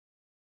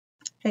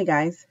Hey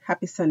guys,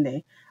 happy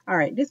Sunday.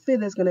 Alright, this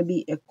video is going to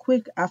be a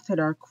quick after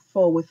dark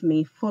fall with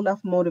me, full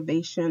of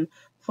motivation,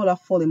 full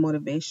of fully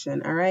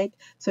motivation. Alright,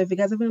 so if you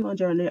guys have been on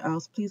journey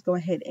else, please go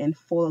ahead and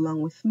follow along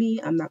with me.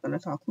 I'm not going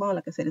to talk long.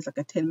 Like I said, it's like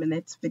a 10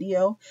 minutes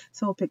video.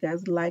 So hope you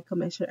guys like,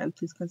 comment, share, and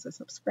please consider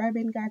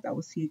subscribing, guys. I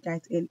will see you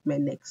guys in my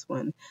next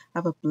one.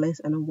 Have a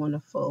blessed and a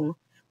wonderful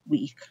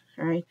week.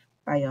 Alright,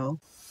 bye y'all.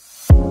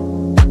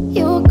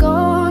 You're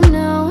gone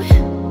now,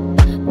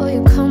 will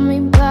you call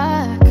me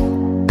back?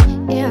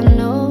 Yeah, I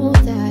know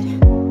that.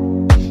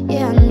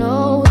 Yeah, I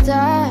know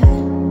that.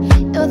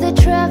 You're the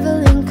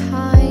traveling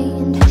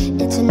kind.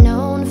 It's a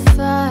known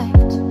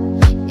fact.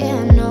 Yeah,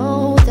 I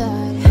know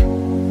that.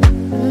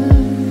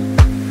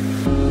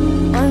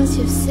 Once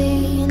you've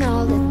seen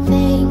all the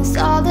things,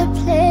 all the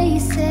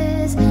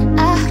places,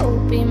 I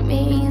hope it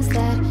means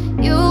that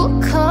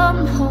you'll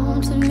come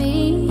home to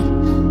me.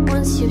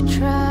 Once you've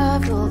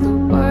traveled the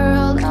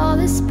world, all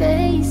the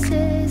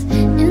spaces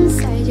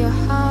inside your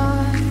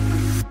heart.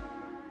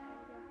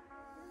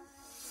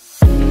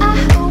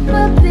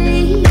 I'll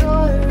be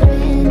your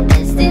end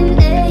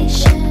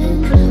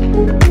destination.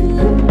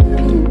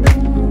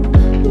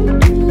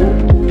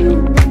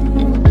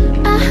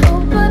 I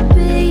hope I'll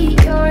be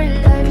your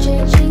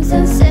life-changing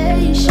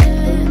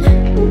sensation.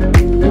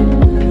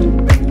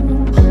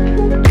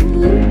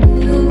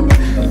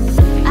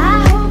 I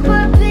hope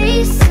I'll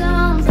be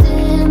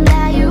something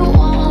that you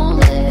won't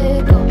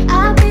let go.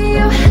 I'll be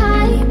your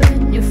high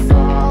when you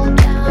fall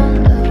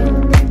down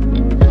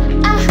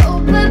low. I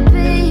hope I'll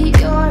be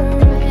your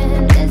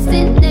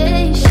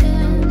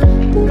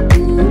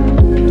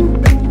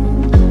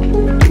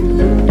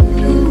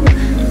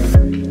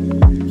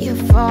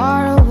you're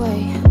far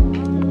away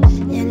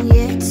and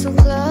yet so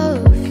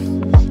close.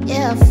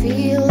 Yeah, I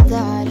feel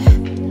that.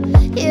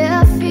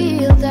 Yeah, I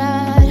feel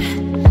that.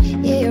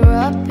 Yeah, you're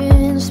up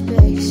in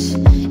space.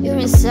 You're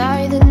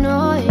inside the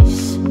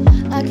noise.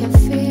 I can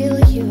feel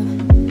you.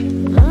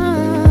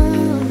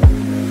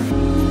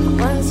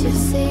 Once you've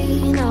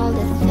seen all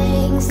the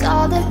things,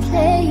 all the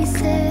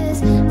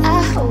places,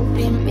 I hope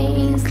it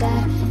means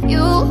that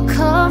you'll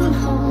come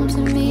home to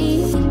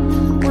me.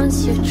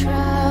 Once you've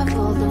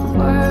traveled the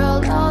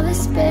world, all the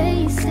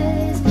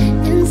spaces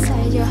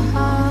inside your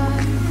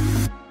heart.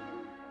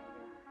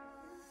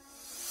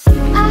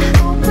 I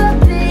hope I'll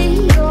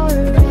be your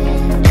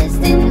end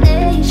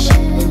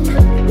destination.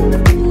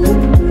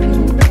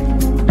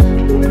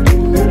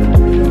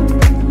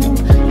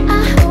 I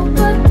hope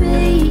I'll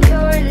be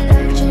your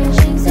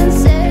life-changing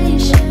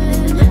sensation.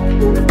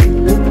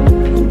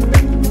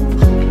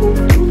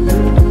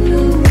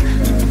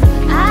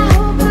 I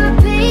hope I'll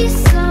be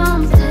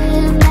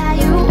something that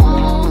you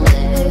won't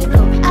let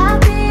go. I'll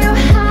be your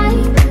high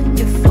when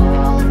you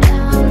fall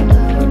down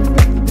low.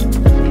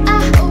 I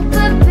hope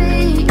I'll be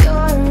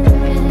your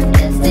end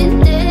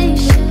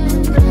destination.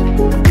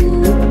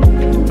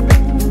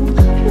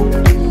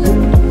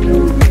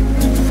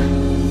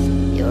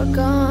 You're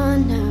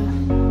gone now,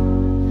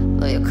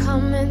 but you're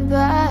coming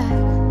back.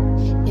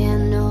 Yeah, I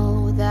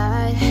know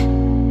that.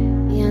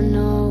 Yeah, I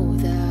know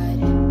that.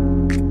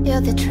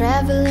 You're the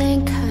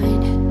traveling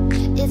kind.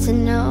 It's a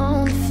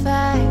known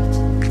fact.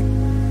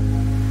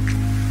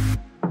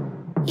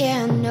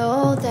 Yeah, I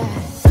know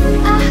that.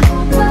 I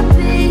hope I'll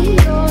be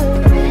your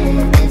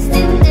end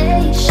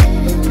destination.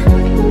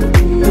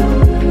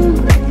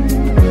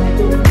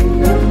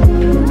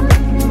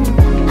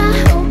 I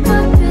hope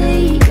I'll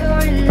be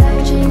your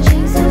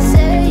life-changing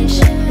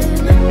sensation.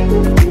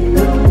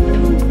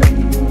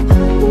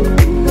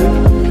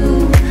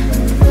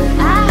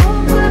 I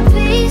hope I'll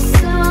be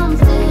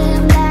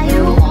something that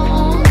you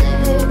won't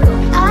let go.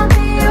 I'll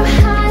be your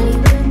high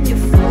when you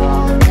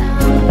fall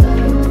down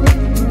low.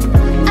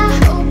 I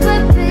hope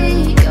I'll be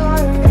your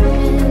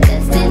end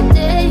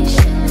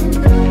destination.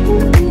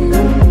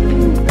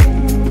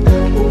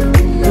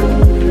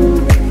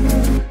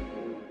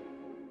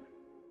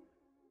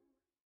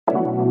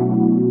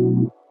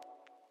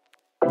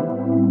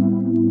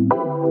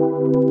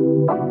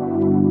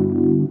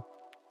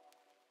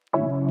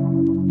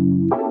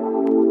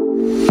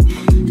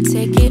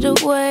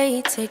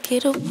 Take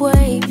it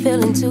away,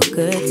 feeling too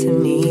good to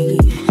me.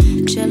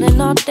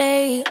 Chilling all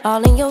day,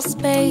 all in your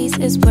space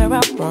is where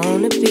I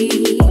wanna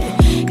be.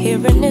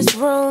 Here in this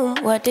room,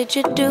 what did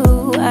you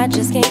do? I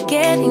just can't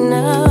get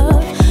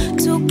enough.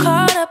 Too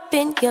caught up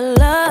in your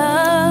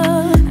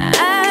love.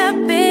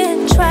 I've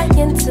been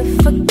trying to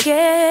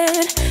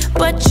forget,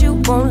 but you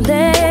won't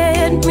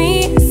let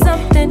me.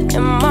 Something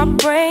in my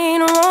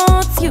brain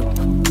wants you.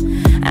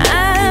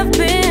 I've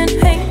been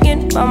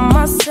hanging by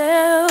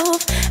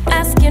myself,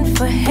 asking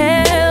for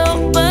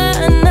help,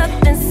 but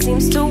nothing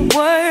seems to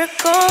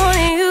work on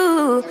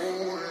you.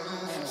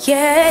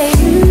 Yeah,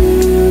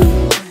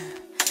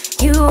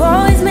 you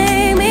always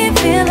make me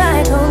feel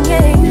like home.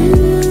 Yeah,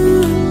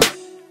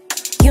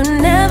 you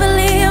never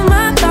leave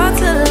my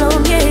thoughts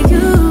alone. Yeah,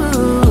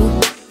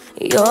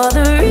 you're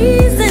the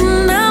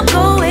reason I'm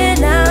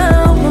going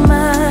out my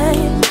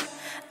mind.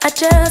 I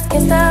just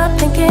can't stop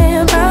thinking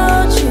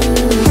about you.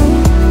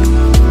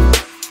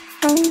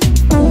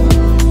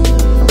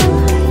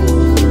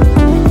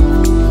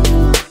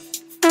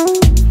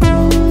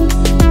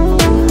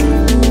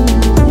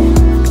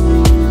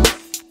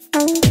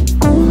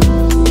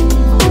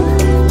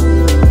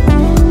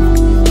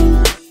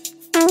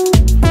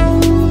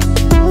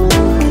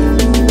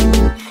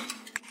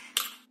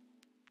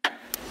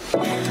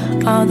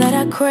 All that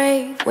I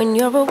crave when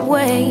you're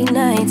away,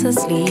 nights are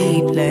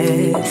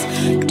sleepless.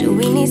 Do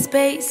we need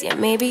space? Yeah,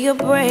 maybe a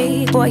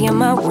break. Boy, you're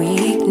my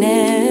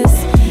weakness.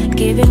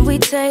 Give and we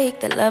take,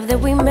 the love that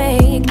we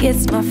make,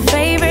 it's my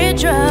favorite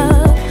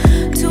drug.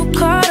 Too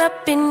caught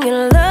up in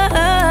your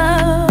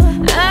love.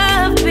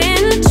 I've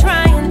been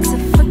trying to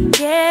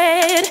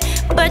forget,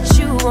 but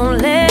you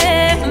won't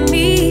let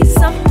me.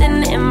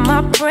 Something in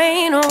my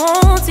brain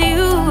wants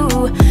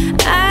you.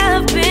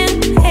 I've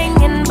been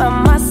hanging by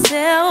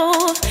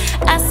myself,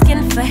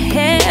 asking for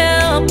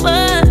help,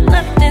 but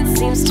nothing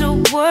seems to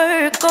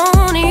work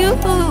on you.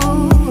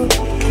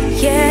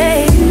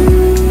 Yeah,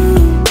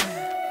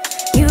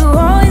 you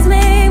always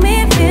make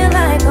me feel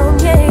like, oh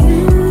yeah,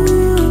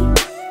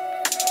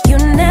 you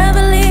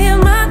never leave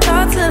my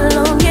thoughts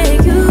alone. Yeah,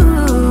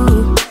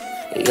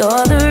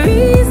 you're the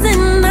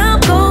reason I'm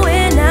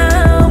going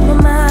out my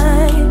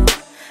mind.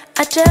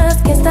 I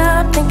just can't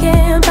stop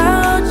thinking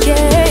about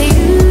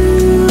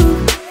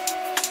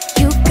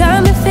you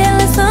got me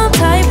feeling some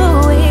type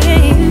of way.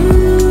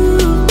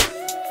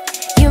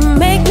 You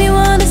make me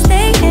wanna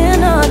stay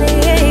in all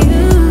day.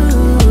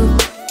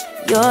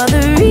 You're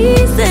the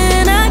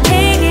reason I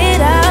can't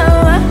get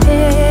out my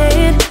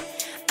head.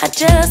 I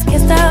just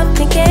can't stop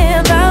thinking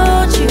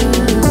about you.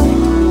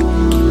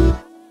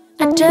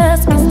 I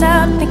just can't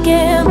stop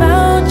thinking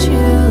about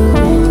you.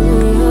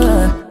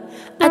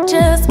 I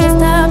just can't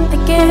stop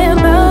thinking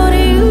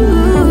about you.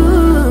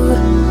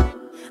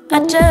 I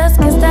just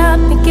can't stop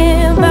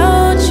thinking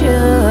about you.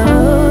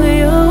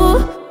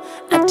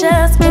 I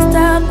just can't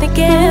stop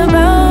thinking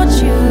about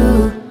you.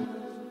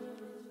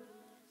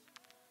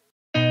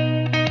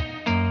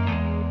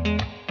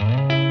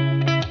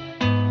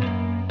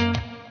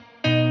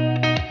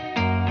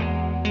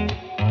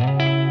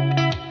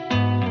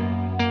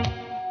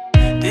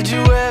 Did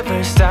you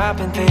ever stop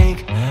and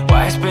think,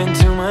 why spend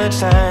too much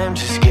time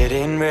just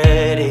getting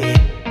ready?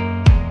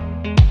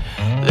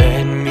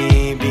 Let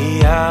me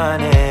be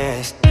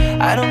honest,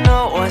 I don't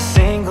know a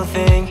single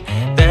thing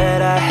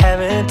that I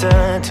haven't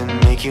done to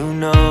make you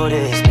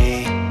notice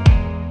me.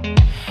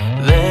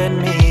 Let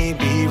me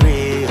be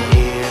real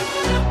here.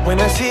 When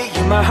I see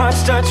you, my heart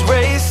starts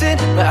racing,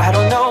 but I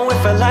don't know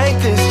if I like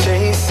this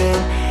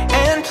chasing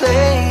and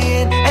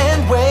playing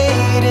and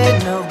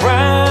waiting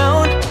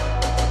around.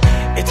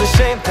 It's a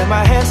shame that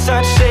my hands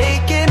start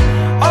shaking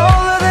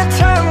all of the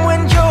time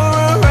when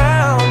you're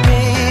around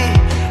me.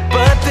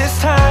 But this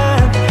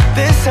time,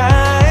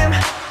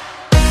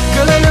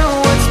 girl, I know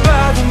what's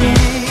bothering me.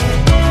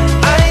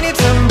 I need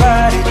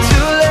somebody to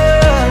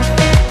love.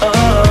 Oh,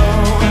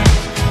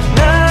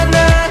 nah,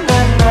 nah,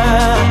 nah,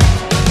 nah.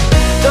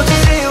 Don't you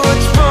see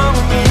what's wrong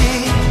with me?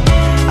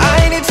 I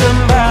need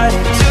somebody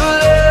to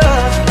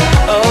love.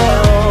 Oh,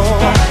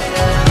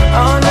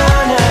 oh,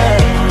 nah, nah.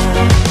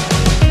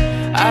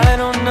 I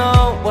don't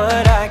know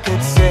what I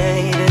could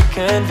say to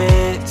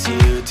convince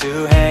you to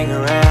hang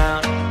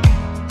around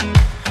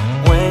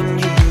when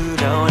you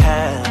don't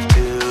have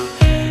to.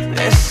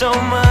 There's so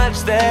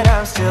much that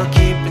I'm still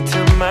keeping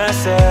to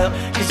myself,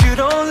 'cause you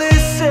don't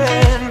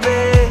listen,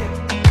 babe.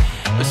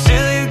 But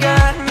still you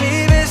got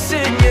me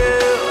missing you.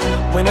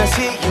 When I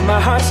see you, my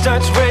heart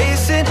starts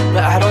racing,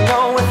 but I don't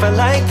know if I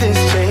like this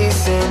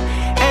chasing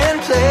and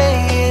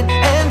playing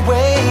and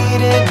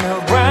waiting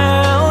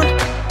around.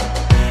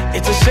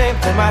 It's a shame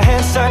that my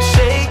hands start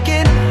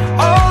shaking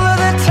all of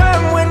the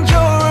time when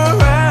you're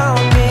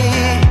around me.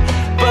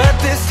 But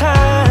this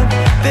time,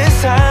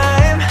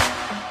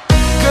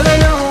 girl, I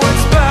know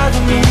what's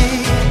bothering me.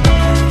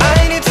 I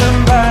need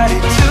somebody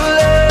to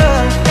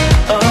love.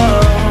 Oh,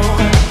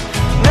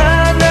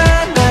 nah,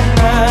 nah, nah,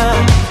 nah.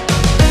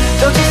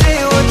 Don't you see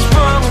what's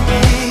wrong with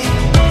me?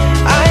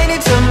 I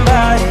need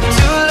somebody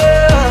to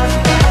love.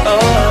 Oh,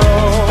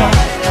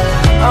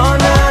 oh,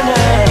 nah,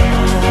 nah.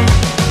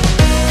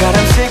 God,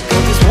 I'm sick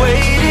of this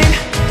waiting.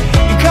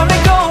 You got me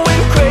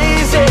going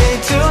crazy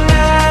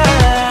tonight.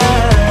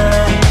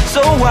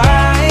 So why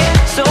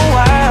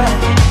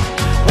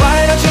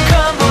don't you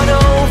come on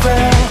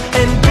over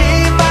and be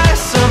my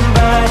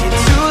somebody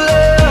to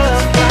love?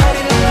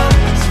 Somebody to love,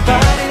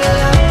 somebody to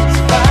love,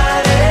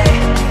 somebody.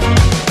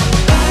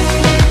 I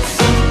need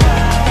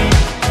somebody,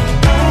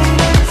 I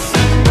need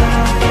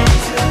somebody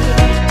to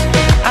love.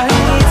 I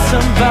need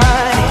somebody,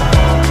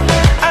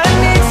 I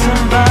need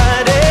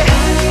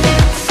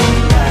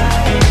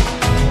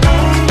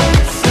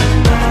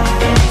somebody.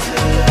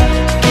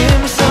 Give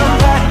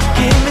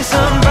me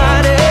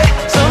somebody,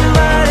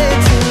 somebody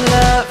to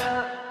love.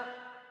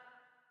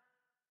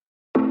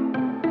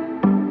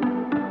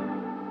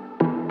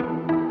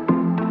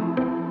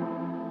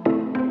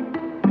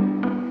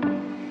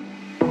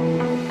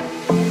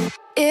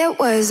 It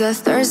was a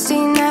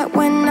Thursday night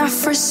when I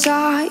first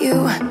saw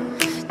you.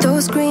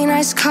 Those green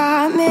eyes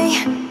caught me.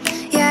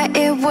 Yeah,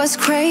 it was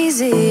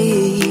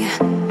crazy.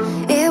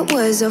 It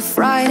was a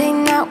Friday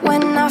night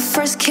when I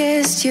first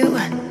kissed you.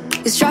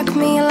 You struck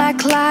me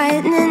like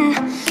lightning.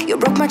 You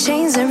broke my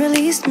chains and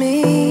released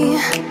me.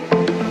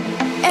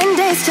 And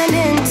days turned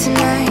into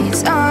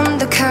nights.